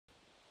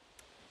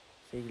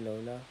See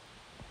Lola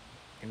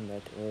and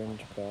that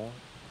orange ball?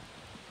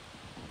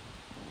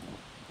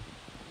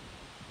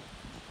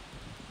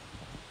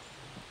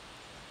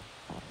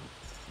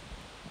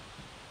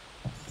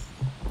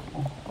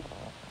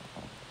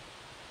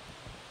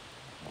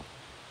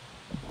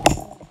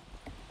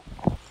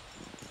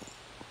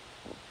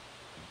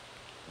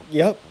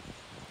 Yep,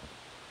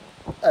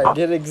 I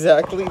did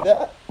exactly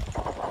that.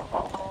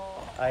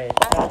 I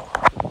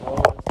attached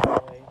Lola's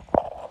toy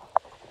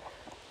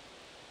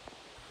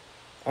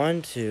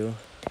onto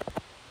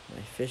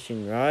my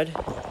fishing rod.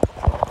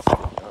 Let's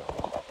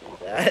not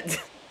do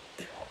that.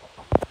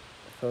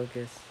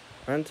 Focus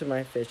onto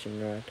my fishing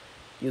rod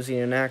using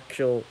an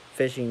actual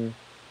fishing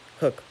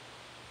hook.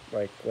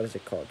 Like, what is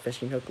it called?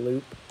 Fishing hook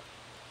loop.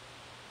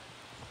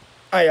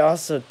 I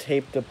also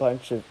taped a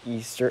bunch of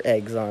Easter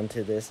eggs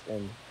onto this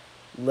and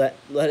let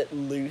it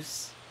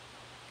loose.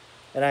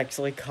 It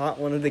actually caught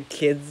one of the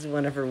kids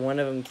whenever one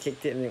of them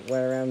kicked it and it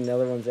went around the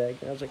other one's egg.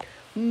 And I was like,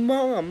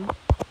 Mom,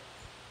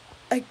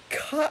 I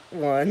caught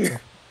one.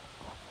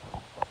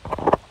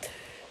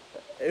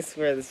 I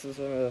swear this was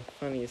one of the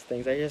funniest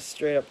things. I just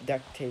straight up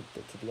duct taped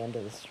it to the end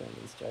of the string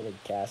and started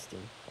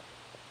casting.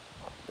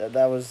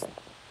 That was...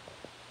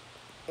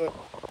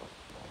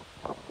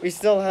 We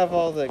still have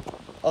all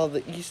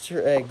the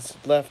Easter eggs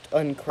left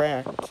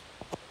uncracked.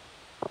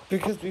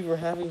 Because we were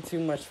having too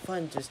much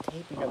fun just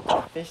taping them to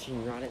the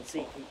fishing rod and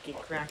seeing who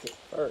could crack it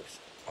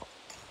first.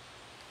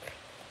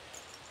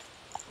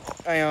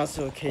 I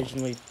also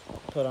occasionally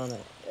put on a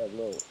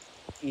little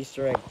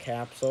Easter egg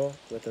capsule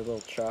with a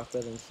little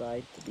chocolate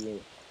inside to be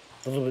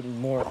a little bit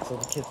more, so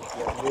the kids would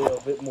get a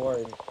little bit more,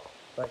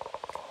 like,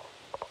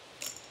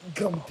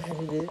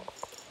 competitive.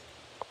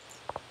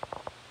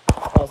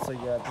 Also,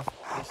 yeah,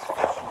 this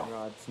fishing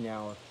rod's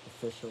now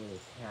officially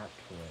a cat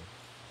toy.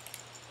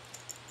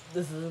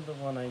 This isn't the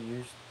one I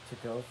used to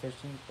go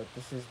fishing, but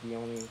this is the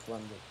only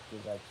one that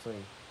is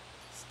actually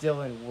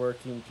still in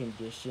working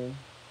condition.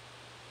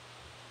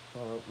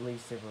 Well, at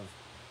least it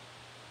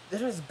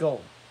was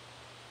gold.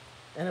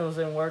 And it was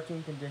in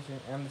working condition,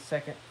 and the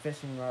second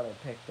fishing rod I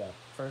picked up.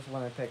 First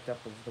one I picked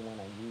up was the one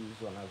I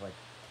used when I was like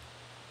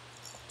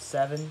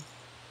 7.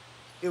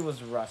 It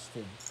was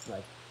rusted,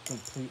 like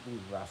completely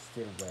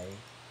rusted away,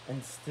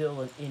 and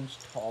still an inch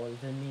taller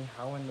than me.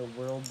 How in the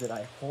world did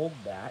I hold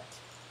that?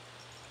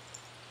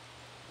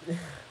 As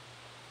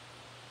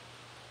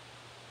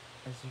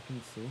you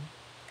can see,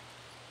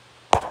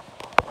 the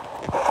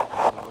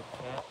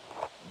cat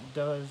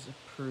does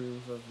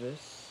approve of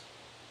this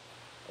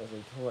as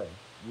a toy.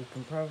 You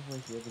can probably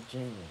hear the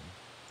jingling.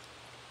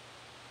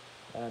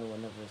 And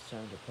whenever it's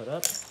time to put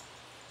up,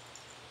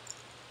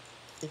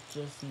 it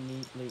just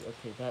neatly,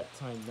 okay, that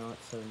time not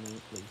so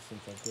neatly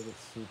since I did it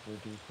super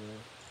duper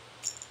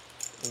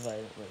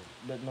violently,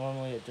 but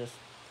normally it just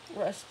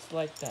rests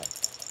like that.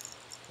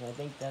 And I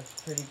think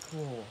that's pretty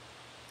cool.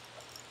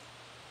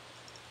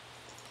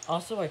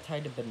 Also, I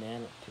tied a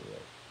banana to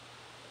it,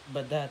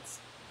 but that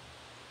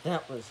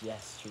was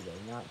yesterday,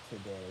 not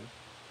today.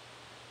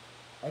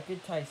 I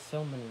could tie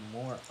so many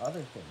more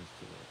other things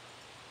to it.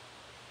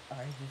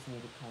 I just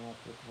need to come up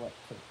with what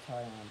to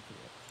tie onto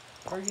it.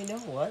 Or you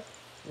know what?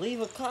 Leave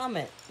a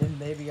comment, and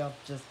maybe I'll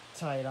just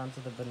tie it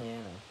onto the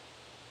banana.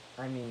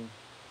 I mean,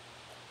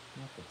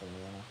 not the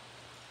banana.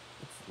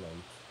 It's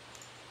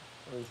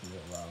late. Leave me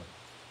alone.